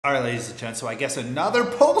Alright, ladies and gents, so I guess another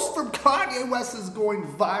post from Kanye West is going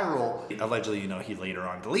viral. Allegedly, he later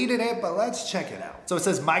on deleted it, but let's check it out. So it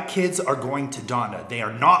says, my kids are going to Donda. They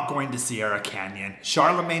are not going to Sierra Canyon,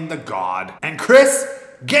 Charlemagne the God, and Kris,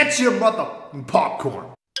 get your mother popcorn.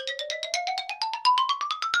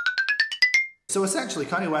 So essentially,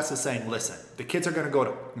 Kanye West is saying, listen, the kids are gonna go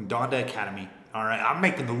to Donda Academy. All right, I'm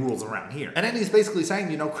making the rules around here. And then he's basically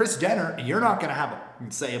saying, Kris Jenner, you're not gonna have a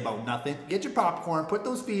say about nothing. Get your popcorn, put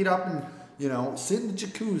those feet up and, sit in the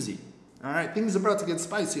jacuzzi. All right, things are about to get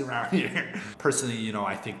spicy around here. Personally,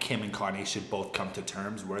 I think Kim and Kanye should both come to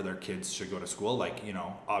terms where their kids should go to school. Like,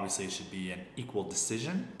 obviously it should be an equal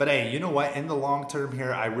decision. But hey, you know what? In the long term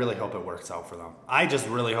here, I really hope it works out for them. I just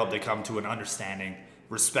really hope they come to an understanding,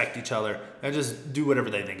 respect each other, and just do whatever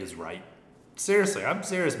they think is right. Seriously, I'm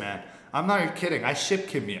serious, man. I'm not even kidding. I ship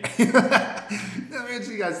Kim. What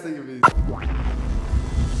do you guys think of me?